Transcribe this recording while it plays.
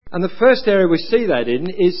And the first area we see that in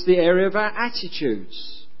is the area of our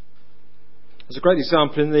attitudes. There's a great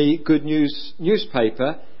example in the Good News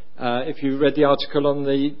newspaper, if you read the article on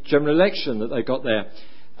the general election that they got there.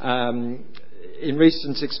 In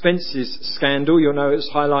recent expenses scandal, you'll know it's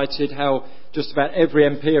highlighted how just about every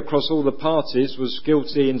MP across all the parties was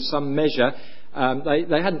guilty in some measure.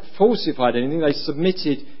 They hadn't falsified anything. They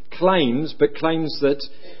submitted claims, but claims that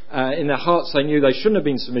in their hearts they knew they shouldn't have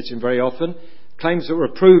been submitting very often. Claims that were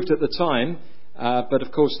approved at the time, but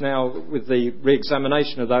of course now with the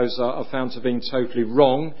re-examination of those are found to have been totally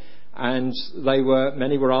wrong, and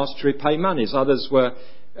many were asked to repay monies. Others were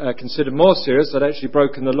considered more serious, they'd actually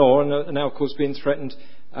broken the law and are now of course being threatened,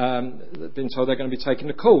 being told they're going to be taken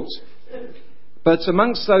to court. But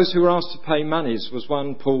amongst those who were asked to pay monies was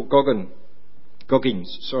one Paul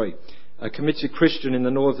Goggins, a committed Christian in the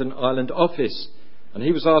Northern Ireland office, and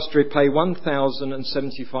he was asked to repay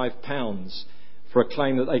 £1,075 for a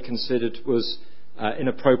claim that they considered was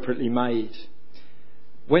inappropriately made.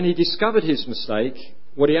 When he discovered his mistake,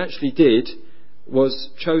 what he actually did was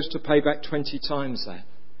chose to pay back 20 times that.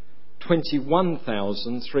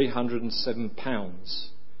 £21,307.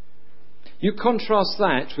 You contrast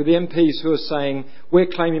that with the MPs who are saying we're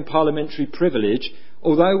claiming parliamentary privilege.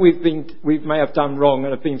 Although we may have done wrong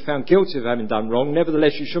and have been found guilty of having done wrong,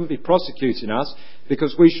 nevertheless you shouldn't be prosecuting us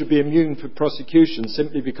because we should be immune from prosecution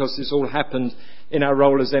simply because this all happened in our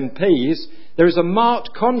role as MPs. There is a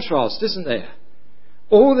marked contrast, isn't there?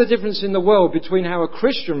 All the difference in the world between how a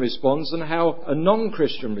Christian responds and how a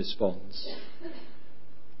non-Christian responds.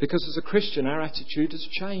 Because as a Christian our attitude has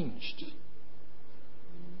changed.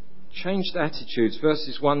 Changed attitudes,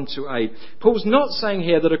 verses 1 to 8. Paul's not saying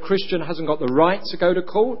here that a Christian hasn't got the right to go to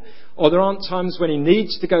court, or there aren't times when he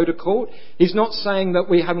needs to go to court. He's not saying that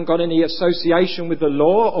we haven't got any association with the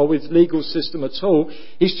law or with legal system at all.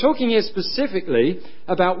 He's talking here specifically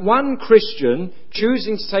about one Christian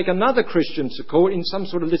choosing to take another Christian to court in some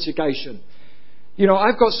sort of litigation. You know,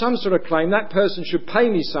 I've got some sort of claim, that person should pay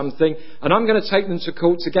me something, and I'm going to take them to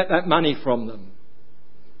court to get that money from them.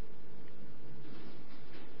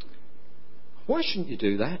 Why shouldn't you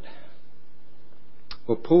do that?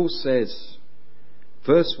 Well, Paul says,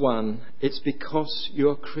 verse 1, it's because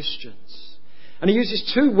you're Christians. And he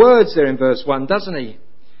uses two words there in verse 1, doesn't he?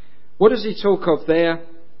 What does he talk of there?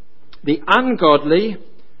 The ungodly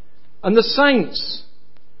and the saints.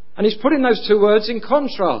 And he's putting those two words in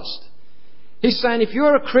contrast. He's saying if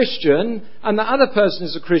you're a Christian and the other person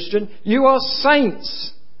is a Christian, you are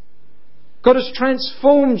saints. God has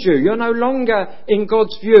transformed you. You're no longer, in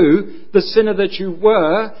God's view, the sinner that you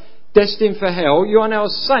were, destined for hell. You are now a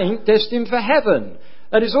saint, destined for heaven.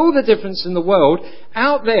 That is all the difference in the world.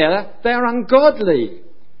 Out there, they're ungodly.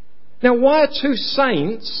 Now, why are two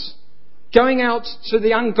saints going out to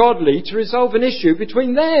the ungodly to resolve an issue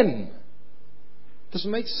between them? Doesn't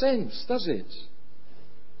make sense, does it?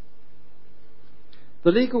 The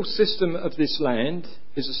legal system of this land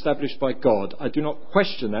is established by God. I do not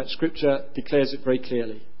question that. Scripture declares it very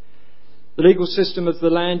clearly. The legal system of the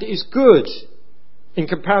land is good in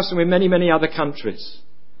comparison with many, many other countries.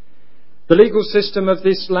 The legal system of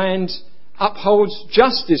this land upholds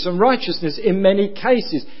justice and righteousness in many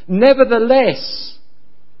cases. Nevertheless,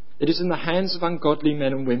 it is in the hands of ungodly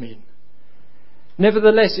men and women.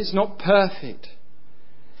 Nevertheless, it's not perfect.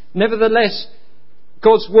 Nevertheless,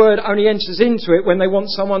 God's word only enters into it when they want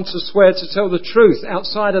someone to swear to tell the truth.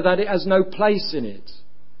 Outside of that, it has no place in it.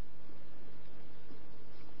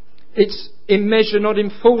 It's in measure not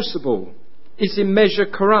enforceable. It's in measure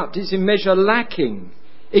corrupt. It's in measure lacking.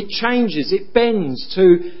 It changes. It bends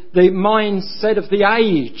to the mindset of the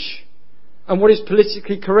age and what is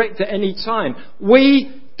politically correct at any time.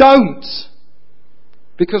 We don't,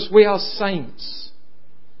 because we are saints.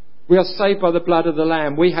 We are saved by the blood of the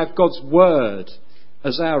Lamb. We have God's word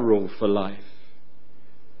as our rule for life.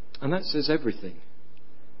 And that says everything.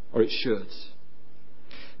 Or it should.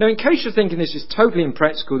 Now, in case you're thinking this is totally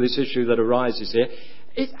impractical, this issue that arises here,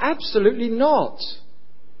 it's absolutely not.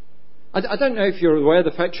 I don't know if you're aware the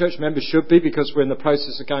fact church members should be, because we're in the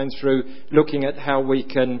process of going through looking at how we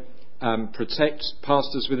can protect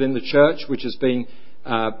pastors within the church, which has been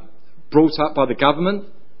brought up by the government.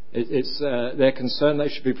 It's their concern they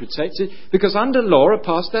should be protected, because under law a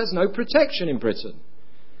pastor has no protection in Britain.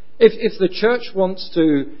 If the church wants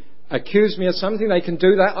to accuse me of something, they can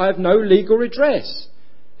do that. I have no legal redress.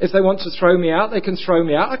 If they want to throw me out, they can throw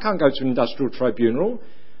me out. I can't go to an industrial tribunal.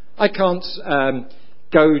 I can't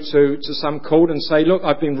go to some court and say, look,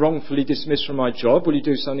 I've been wrongfully dismissed from my job. Will you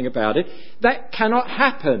do something about it? That cannot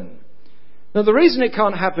happen. Now, the reason it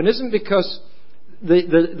can't happen isn't because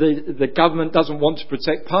the government doesn't want to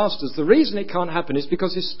protect pastors. The reason it can't happen is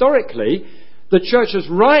because historically the church has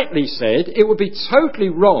rightly said it would be totally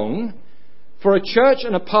wrong for a church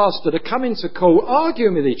and a pastor to come into court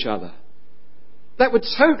arguing with each other. That would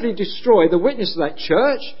totally destroy the witness of that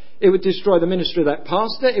church. It would destroy the ministry of that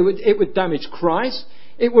pastor. It would damage Christ.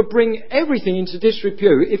 It would bring everything into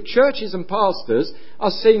disrepute if churches and pastors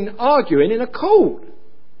are seen arguing in a court.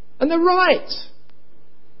 And they're right.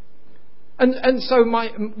 And so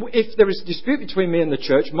if there is a dispute between me and the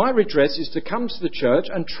church, my redress is to come to the church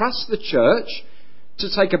and trust the church to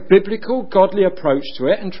take a biblical, godly approach to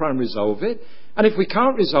it and try and resolve it. And if we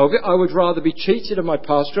can't resolve it, I would rather be cheated of my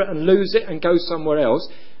pastorate and lose it and go somewhere else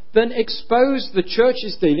than expose the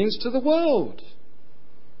church's dealings to the world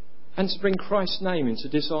and to bring Christ's name into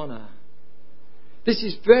dishonour. This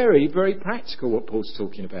is very, very practical what Paul's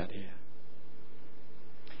talking about here.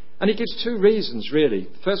 And he gives two reasons, really.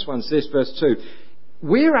 The first one's this, verse 2.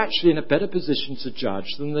 We're actually in a better position to judge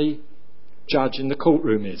than the judge in the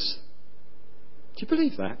courtroom is. Do you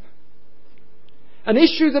believe that? An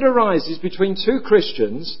issue that arises between two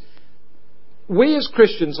Christians, we as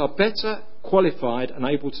Christians are better qualified and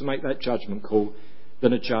able to make that judgment call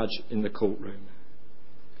than a judge in the courtroom.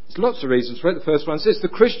 There's lots of reasons for it. The first one is this: the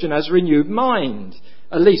Christian has a renewed mind,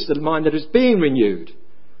 at least a mind that is being renewed.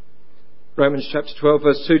 Romans chapter 12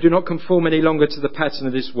 verse 2, do not conform any longer to the pattern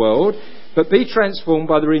of this world, but be transformed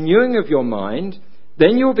by the renewing of your mind.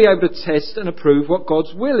 Then you'll be able to test and approve what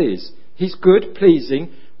God's will is, his good,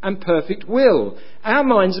 pleasing and perfect will. Our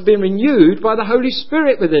minds have been renewed by the Holy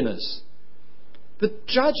Spirit within us. The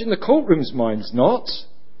judge in the courtroom's mind's not.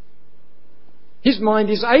 His mind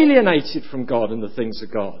is alienated from God and the things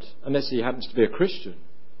of God, unless he happens to be a Christian.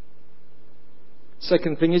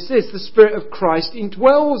 Second thing is this: the Spirit of Christ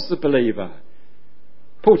indwells the believer.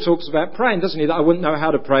 Paul talks about praying, doesn't he? That I wouldn't know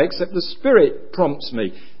how to pray except the Spirit prompts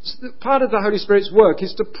me. So part of the Holy Spirit's work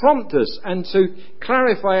is to prompt us and to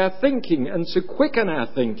clarify our thinking and to quicken our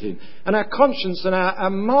thinking and our conscience and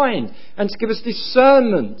our mind and to give us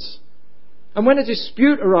discernment. And when a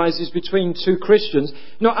dispute arises between two Christians,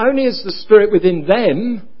 not only is the Spirit within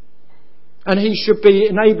them, and he should be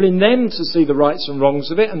enabling them to see the rights and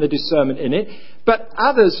wrongs of it and the discernment in it, but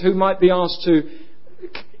others who might be asked to,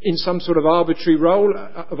 in some sort of arbitrary role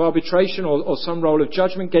of arbitration or some role of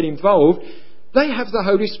judgment, get involved, they have the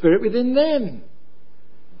Holy Spirit within them.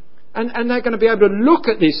 And they're going to be able to look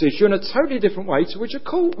at this issue in a totally different way to which a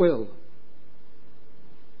court will.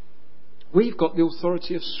 We've got the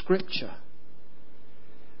authority of Scripture.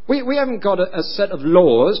 We haven't got a set of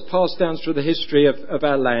laws passed down through the history of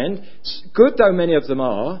our land, good though many of them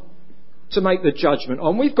are, to make the judgment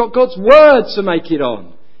on. We've got God's Word to make it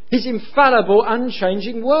on. His infallible,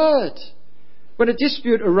 unchanging Word. When a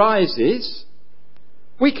dispute arises,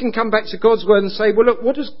 we can come back to God's Word and say, well, look,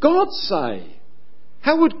 what does God say?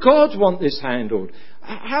 How would God want this handled?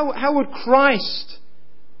 How would Christ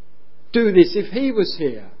do this if he was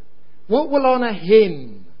here? What will honour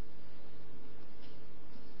him?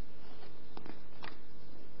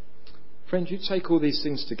 Friend, you take all these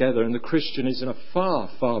things together and the Christian is in a far,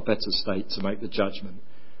 far better state to make the judgment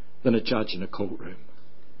than a judge in a courtroom.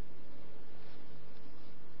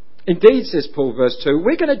 Indeed, says Paul, verse 2,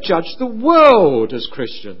 we're going to judge the world as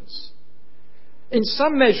Christians. In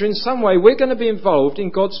some measure, in some way, we're going to be involved in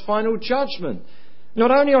God's final judgment.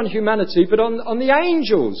 Not only on humanity, but on the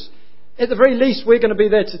angels. At the very least, we're going to be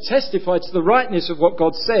there to testify to the rightness of what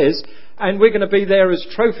God says, and we're going to be there as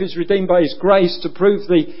trophies redeemed by his grace to prove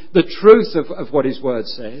the truth of what his word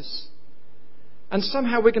says. And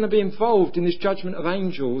somehow we're going to be involved in this judgment of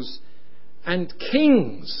angels and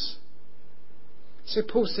kings. So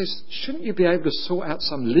Paul says, shouldn't you be able to sort out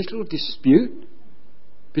some little dispute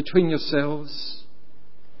between yourselves?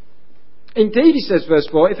 Indeed, he says, verse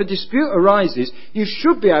 4, if a dispute arises, you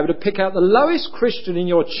should be able to pick out the lowest Christian in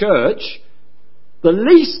your church, the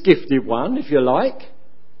least gifted one, if you like,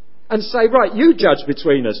 and say, right, you judge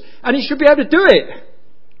between us. And he should be able to do it.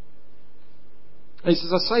 And he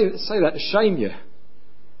says, I say that to shame you.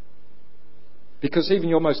 Because even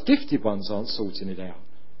your most gifted ones aren't sorting it out.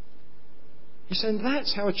 He's saying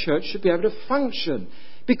that's how a church should be able to function.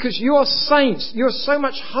 Because you're saints, you're so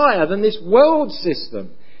much higher than this world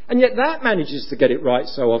system. And yet that manages to get it right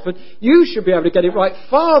so often. You should be able to get it right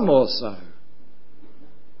far more so.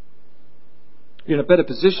 You're in a better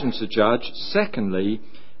position to judge. Secondly,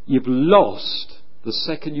 you've lost the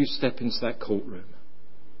second you step into that courtroom.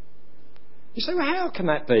 You say, well, how can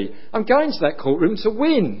that be? I'm going to that courtroom to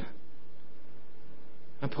win.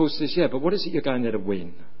 And Paul says, yeah, but what is it you're going there to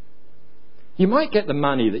win? You might get the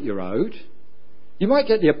money that you're owed. You might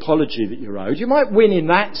get the apology that you're owed. You might win in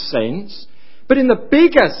that sense. But in the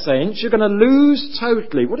bigger sense, you're going to lose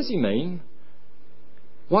totally. What does he mean?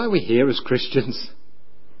 Why are we here as Christians?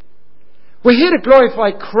 We're here to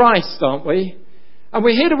glorify Christ, aren't we? And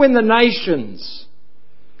we're here to win the nations.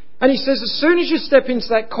 And he says, as soon as you step into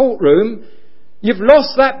that courtroom, you've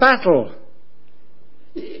lost that battle.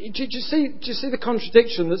 Do you see the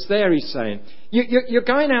contradiction that's there, he's saying? You're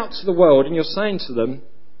going out to the world and you're saying to them,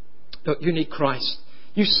 look, you need Christ.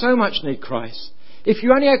 You so much need Christ. If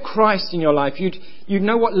you only had Christ in your life, you'd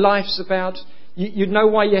know what life's about. You'd know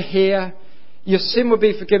why you're here. Your sin would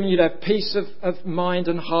be forgiven. You'd have peace of mind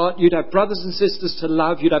and heart. You'd have brothers and sisters to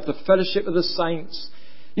love. You'd have the fellowship of the saints.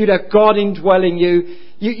 You'd have God indwelling you.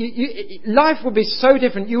 Life would be so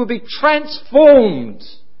different. You would be transformed.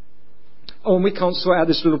 Oh, and we can't sort out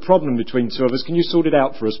this little problem between two of us. Can you sort it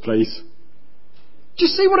out for us, please? Do you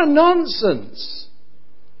see what a nonsense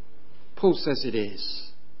Paul says it is?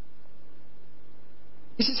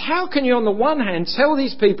 He says, how can you on the one hand tell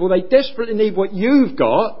these people they desperately need what you've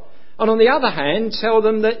got, and on the other hand tell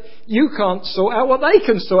them that you can't sort out what they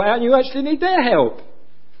can sort out and you actually need their help?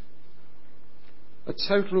 A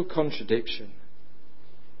total contradiction.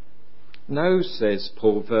 No, says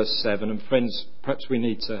Paul, verse 7, and friends, perhaps we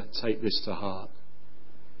need to take this to heart.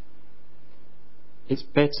 It's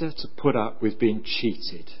better to put up with being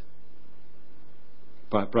cheated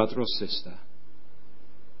by a brother or sister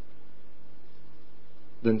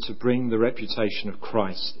than to bring the reputation of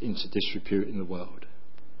Christ into disrepute in the world.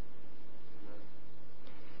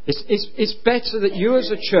 It's better that you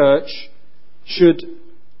as a church should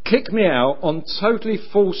kick me out on totally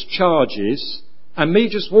false charges and me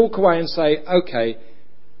just walk away and say, okay,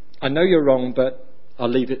 I know you're wrong, but I'll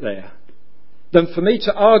leave it there, than for me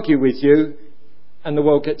to argue with you and the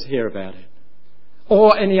world get to hear about it.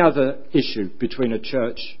 Or any other issue between a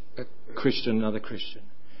church, a Christian and another Christian.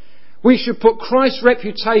 We should put Christ's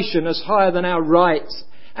reputation as higher than our rights.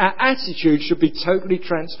 Our attitude should be totally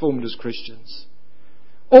transformed as Christians.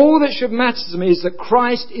 All that should matter to me is that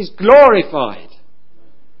Christ is glorified.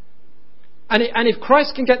 And if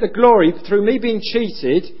Christ can get the glory through me being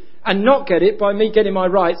cheated and not get it by me getting my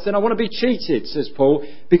rights, then I want to be cheated, says Paul,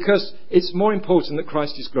 because it's more important that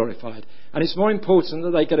Christ is glorified. And it's more important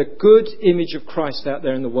that they get a good image of Christ out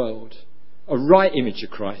there in the world, a right image of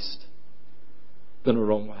Christ, than a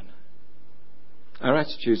wrong one. Our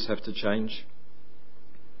attitudes have to change.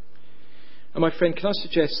 And my friend, can I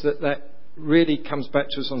suggest that really comes back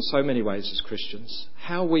to us on so many ways as Christians?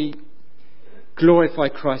 How we glorify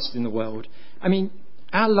Christ in the world. I mean,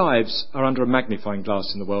 our lives are under a magnifying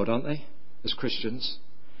glass in the world, aren't they, as Christians?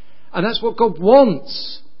 And that's what God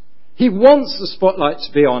wants. He wants the spotlight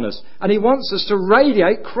to be on us. And He wants us to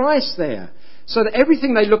radiate Christ there. So that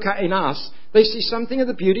everything they look at in us, they see something of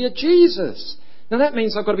the beauty of Jesus. Now that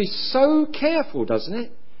means I've got to be so careful, doesn't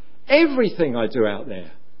it? Everything I do out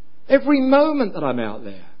there. Every moment that I'm out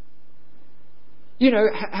there. You know,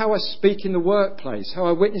 how I speak in the workplace. How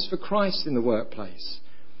I witness for Christ in the workplace.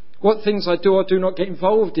 What things I do or do not get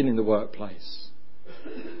involved in the workplace.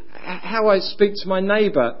 How I speak to my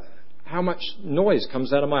neighbour. How much noise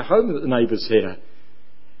comes out of my home that the neighbours hear.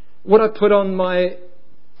 What I put on my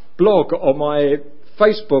blog or my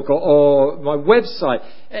Facebook or my website.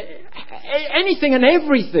 Anything and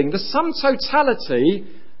everything. The sum totality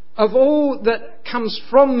of all that comes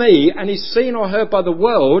from me and is seen or heard by the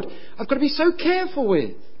world, I've got to be so careful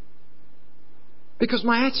with. Because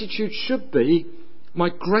my attitude should be, my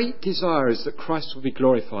great desire is that Christ will be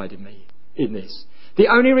glorified in me, in this. The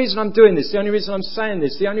only reason I'm doing this, the only reason I'm saying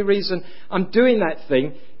this, the only reason I'm doing that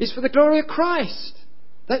thing is for the glory of Christ.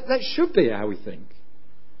 That should be how we think.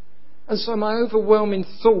 And so my overwhelming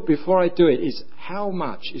thought before I do it is, how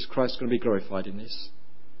much is Christ going to be glorified in this?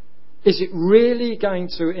 Is it really going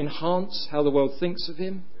to enhance how the world thinks of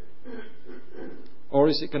Him? Or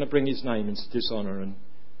is it going to bring His name into dishonour and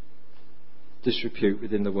disrepute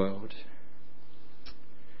within the world?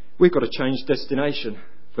 We've got to change destination.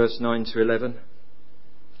 Verse 9 to 11.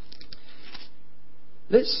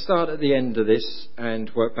 Let's start at the end of this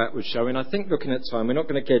and work backwards, shall we? And I think looking at time, we're not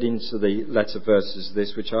going to get into the latter verses of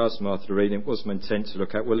this, which I asked Martha to read. It was my intent to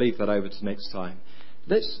look at. We'll leave that over to next time.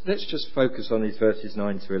 Let's just focus on these verses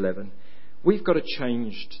 9 to 11. We've got a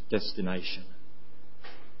changed destination.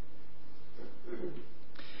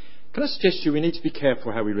 Can I suggest to you we need to be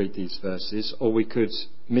careful how we read these verses, or we could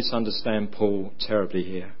misunderstand Paul terribly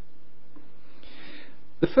here.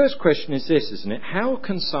 The first question is this, isn't it? How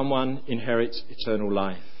can someone inherit eternal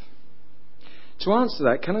life? To answer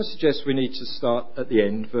that, can I suggest we need to start at the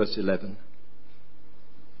end, verse 11.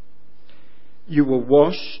 You were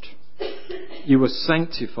washed, you were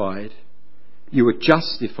sanctified, you were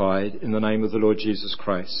justified in the name of the Lord Jesus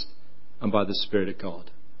Christ and by the Spirit of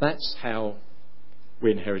God. That's how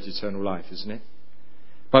we inherit eternal life, isn't it?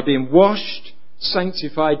 By being washed,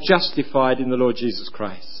 sanctified, justified in the Lord Jesus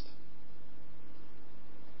Christ.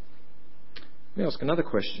 Let me ask another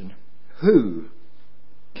question. Who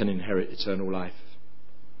can inherit eternal life?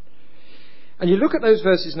 And you look at those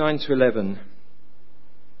verses 9 to 11,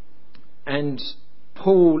 and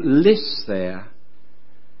Paul lists there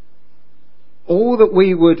all that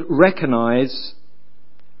we would recognise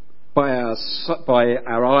by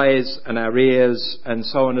our eyes and our ears and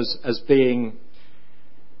so on as being,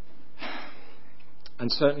 and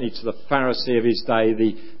certainly to the Pharisee of his day,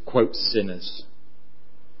 the, quote, sinners.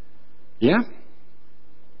 Yeah?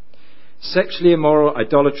 Sexually immoral,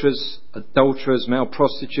 idolaters, adulterers, male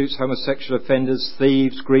prostitutes, homosexual offenders,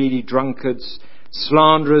 thieves, greedy, drunkards,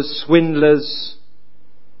 slanderers, swindlers.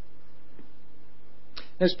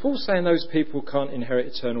 Now, is Paul saying those people can't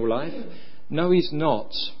inherit eternal life? No, he's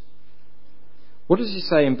not. What does he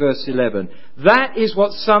say in verse 11? That is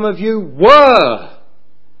what some of you were.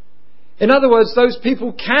 In other words, those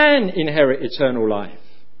people can inherit eternal life.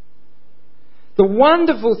 The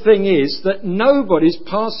wonderful thing is that nobody's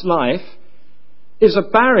past life is a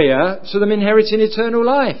barrier to them inheriting eternal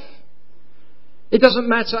life. It doesn't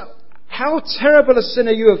matter how terrible a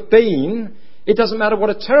sinner you have been. It doesn't matter what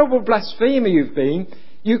a terrible blasphemer you've been.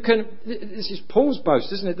 This is Paul's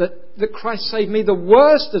boast, isn't it? That Christ saved me, the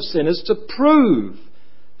worst of sinners, to prove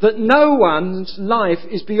that no one's life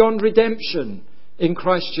is beyond redemption in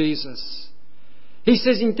Christ Jesus. He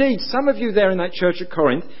says, indeed, some of you there in that church at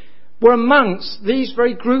Corinth were amongst these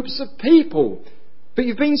very groups of people, but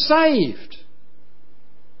you've been saved.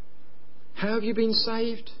 How have you been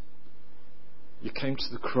saved? You came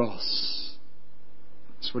to the cross.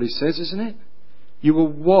 That's what he says, isn't it? You were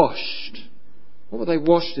washed. What were they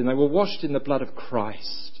washed in? They were washed in the blood of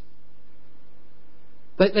Christ.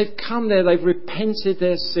 They've come there, they've repented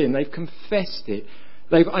their sin, they've confessed it.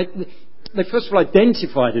 They first of all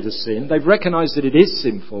identified it as sin, they've recognised that it is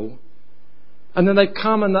sinful, and then they've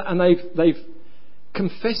come and they've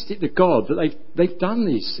confessed it to God that they've done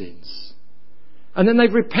these sins. And then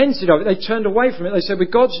they've repented of it, they've turned away from it, they said,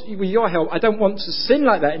 with your help, I don't want to sin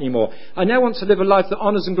like that anymore. I now want to live a life that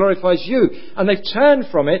honours and glorifies you. And they've turned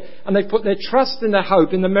from it, and they've put their trust and their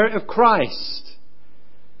hope in the merit of Christ.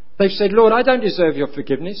 They've said, Lord, I don't deserve your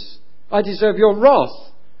forgiveness. I deserve your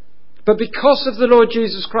wrath. But because of the Lord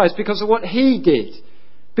Jesus Christ, because of what He did,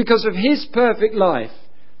 because of His perfect life,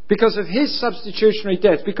 because of His substitutionary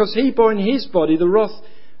death, because He bore in His body the wrath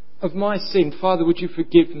of my sin, Father, would you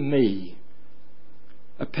forgive me,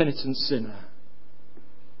 a penitent sinner?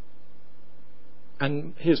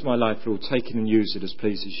 And here's my life, Lord, take it and use it as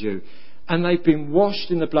pleases you. And they've been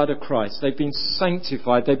washed in the blood of Christ. They've been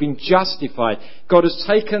sanctified. They've been justified. God has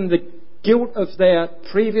taken the guilt of their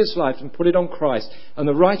previous life and put it on Christ, and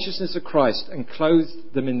the righteousness of Christ, and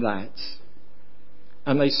clothed them in that.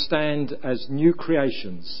 And they stand as new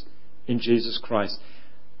creations in Jesus Christ.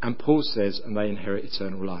 And Paul says, and they inherit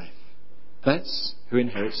eternal life. That's who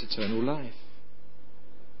inherits eternal life.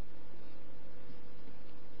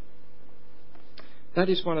 That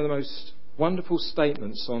is one of the most wonderful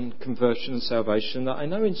statements on conversion and salvation that I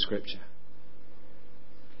know in Scripture.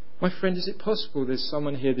 My friend, is it possible there's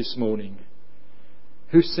someone here this morning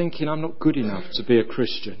who's thinking, I'm not good enough to be a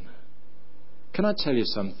Christian? Can I tell you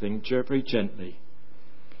something very gently?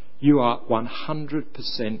 You are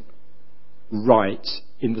 100% right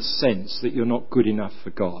in the sense that you're not good enough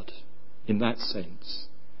for God. In that sense.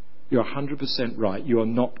 You're 100% right. You are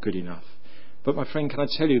not good enough. But my friend, can I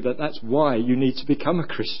tell you that that's why you need to become a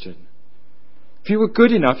Christian? If you were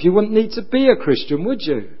good enough, you wouldn't need to be a Christian, would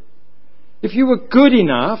you? If you were good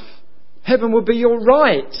enough, heaven would be your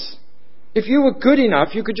right. If you were good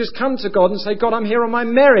enough, you could just come to God and say, God, I'm here on my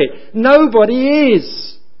merit. Nobody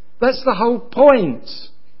is. That's the whole point.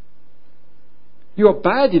 You are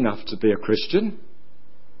bad enough to be a Christian.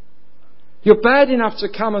 You're bad enough to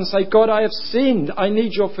come and say, God, I have sinned. I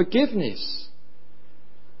need your forgiveness.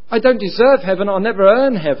 I don't deserve heaven. I'll never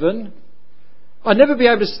earn heaven. I'll never be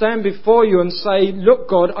able to stand before you and say, look,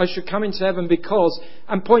 God, I should come into heaven because,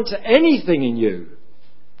 and point to anything in you.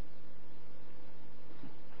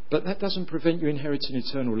 But that doesn't prevent you inheriting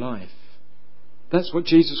eternal life. That's what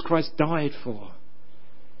Jesus Christ died for.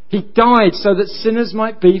 He died so that sinners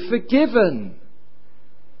might be forgiven.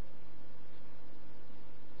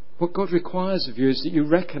 What God requires of you is that you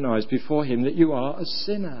recognise before Him that you are a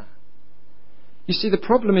sinner. You see, the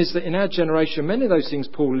problem is that in our generation, many of those things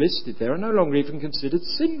Paul listed there are no longer even considered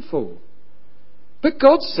sinful. But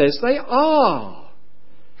God says they are.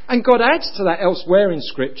 And God adds to that elsewhere in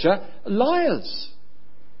Scripture, liars.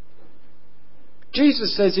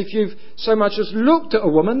 Jesus says if you've so much as looked at a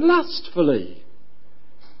woman lustfully.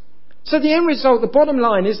 So the end result, the bottom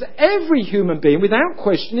line is that every human being, without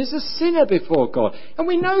question, is a sinner before God. And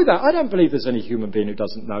we know that. I don't believe there's any human being who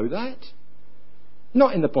doesn't know that.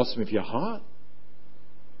 Not in the bottom of your heart.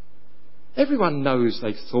 Everyone knows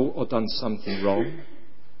they've thought or done something wrong.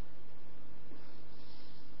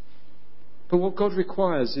 But what God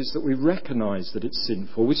requires is that we recognise that it's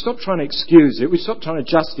sinful. We stop trying to excuse it. We stop trying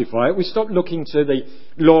to justify it. We stop looking to the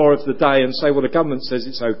law of the day and say, well, the government says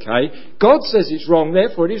it's okay. God says it's wrong,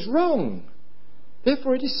 therefore it is wrong.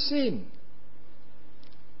 Therefore it is sin.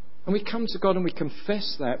 And we come to God and we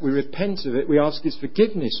confess that. We repent of it. We ask His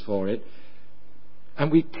forgiveness for it.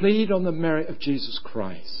 And we plead on the merit of Jesus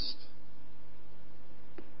Christ.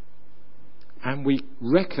 And we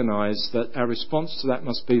recognise that our response to that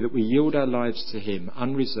must be that we yield our lives to Him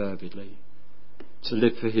unreservedly to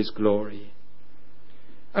live for His glory.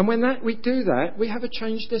 And when we do that, we have a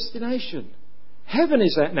changed destination. Heaven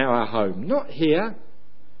is now our home, not here.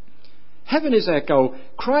 Heaven is our goal.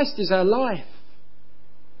 Christ is our life.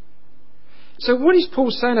 So what is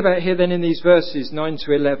Paul saying about here then in these verses 9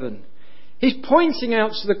 to 11? He's pointing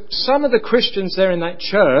out to some of the Christians there in that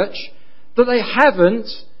church that they haven't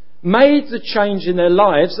made the change in their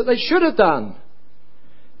lives that they should have done.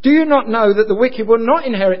 Do you not know that the wicked will not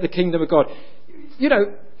inherit the kingdom of God? You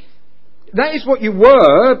know, that is what you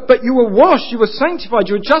were, but you were washed, you were sanctified,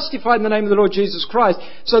 you were justified in the name of the Lord Jesus Christ.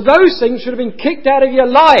 So those things should have been kicked out of your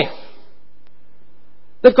life.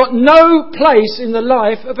 They've got no place in the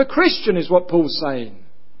life of a Christian, is what Paul's saying.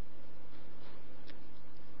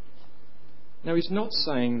 Now, he's not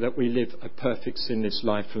saying that we live a perfect sinless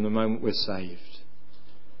life from the moment we're saved.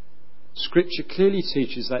 Scripture clearly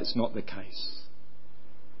teaches that's not the case.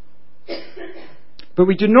 But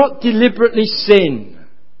we do not deliberately sin.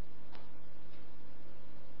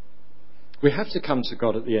 We have to come to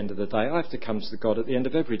God at the end of the day. I have to come to God at the end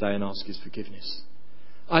of every day and ask His forgiveness.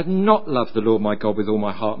 I've not loved the Lord my God with all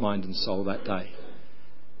my heart, mind and soul that day.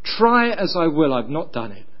 Try as I will, I've not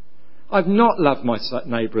done it. I've not loved my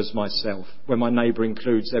neighbour as myself, when my neighbour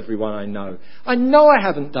includes everyone I know. I know I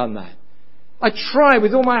haven't done that. I try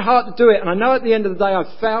with all my heart to do it, and I know at the end of the day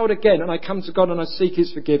I've failed again, and I come to God and I seek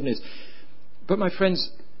His forgiveness. But my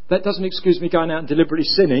friends, that doesn't excuse me going out and deliberately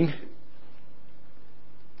sinning.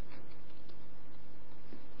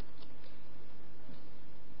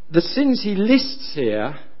 The sins he lists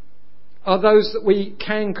here are those that we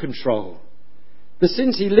can control. The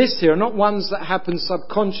sins he lists here are not ones that happen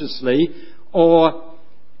subconsciously or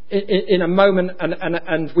in a moment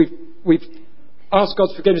and we've asked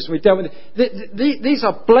God's forgiveness and we've dealt with it. These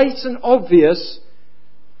are blatant, obvious,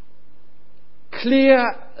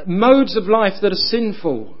 clear modes of life that are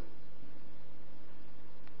sinful.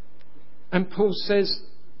 And Paul says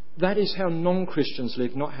that is how non-Christians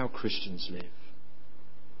live, not how Christians live.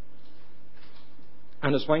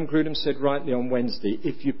 And as Wayne Grudem said rightly on Wednesday,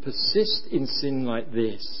 if you persist in sin like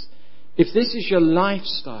this, if this is your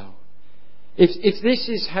lifestyle, if this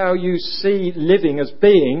is how you see living as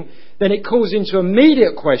being, then it calls into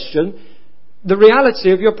immediate question the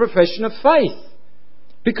reality of your profession of faith.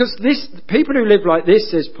 Because people who live like this,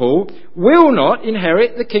 says Paul, will not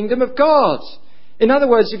inherit the kingdom of God. In other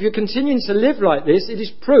words, if you're continuing to live like this, it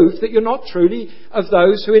is proof that you're not truly of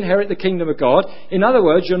those who inherit the kingdom of God. In other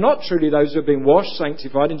words, you're not truly those who have been washed,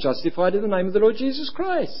 sanctified and justified in the name of the Lord Jesus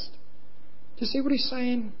Christ. Do you see what he's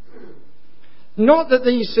saying? Not that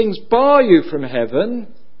these things bar you from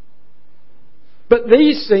heaven, but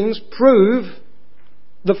these things prove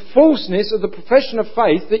the falseness of the profession of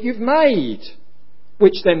faith that you've made,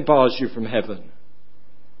 which then bars you from heaven.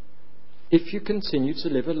 If you continue to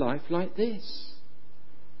live a life like this.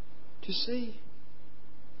 Do you see?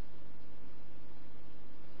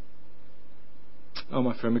 Oh,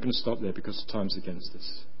 my friend, we're going to stop there because time's against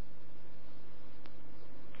us.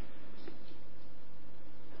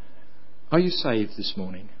 Are you saved this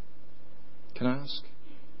morning? Can I ask?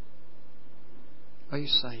 Are you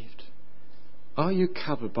saved? Are you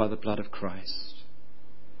covered by the blood of Christ?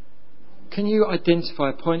 Can you identify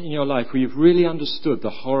a point in your life where you've really understood the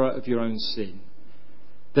horror of your own sin?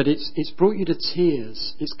 That it's brought you to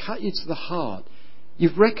tears. It's cut you to the heart.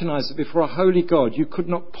 You've recognised that before a holy God you could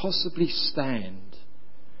not possibly stand.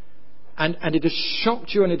 And it has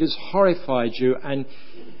shocked you and it has horrified you. And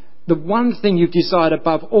the one thing you've desired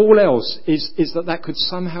above all else is that could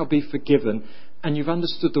somehow be forgiven. And you've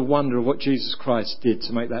understood the wonder of what Jesus Christ did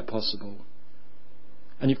to make that possible.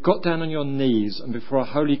 And you've got down on your knees and before a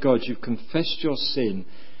holy God you've confessed your sin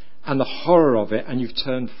and the horror of it and you've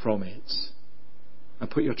turned from it. And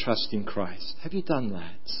put your trust in Christ. Have you done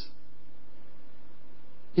that?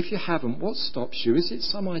 If you haven't, what stops you? Is it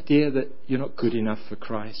some idea that you're not good enough for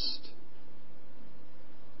Christ?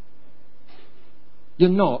 You're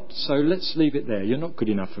not, so let's leave it there. You're not good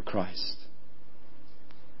enough for Christ.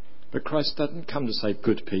 But Christ didn't come to save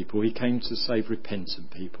good people. He came to save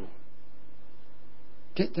repentant people.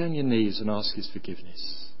 Get down your knees and ask his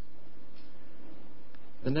forgiveness.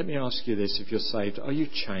 And let me ask you this, if you're saved, are you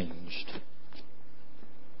changed?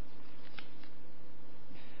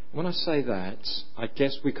 When I say that, I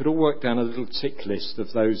guess we could all work down a little tick list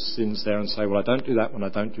of those sins there and say, well, I don't do that one, I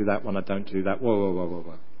don't do that one, I don't do that.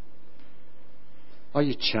 Whoa. Are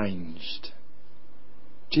you changed?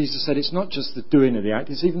 Jesus said it's not just the doing of the act,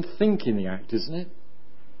 it's even thinking the act, isn't it?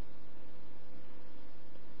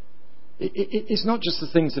 It's not just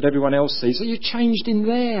the things that everyone else sees. Are you changed in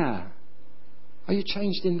there? Are you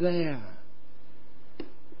changed in there?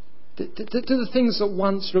 Do the things that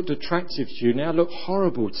once looked attractive to you now look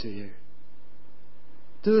horrible to you?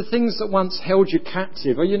 Do the things that once held you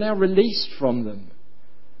captive, are you now released from them?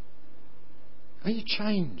 Are you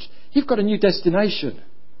changed? You've got a new destination.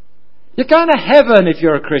 You're going to heaven if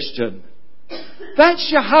you're a Christian. That's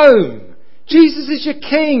your home. Jesus is your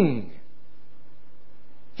King.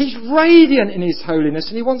 He's radiant in his holiness,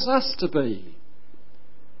 and he wants us to be.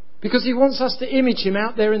 Because he wants us to image him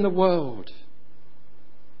out there in the world.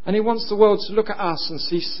 And he wants the world to look at us and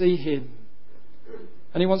see him.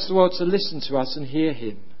 And he wants the world to listen to us and hear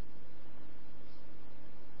him.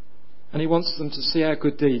 And he wants them to see our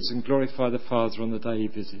good deeds and glorify the Father on the day he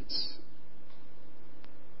visits.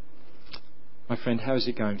 My friend, how is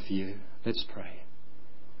it going for you? Let's pray.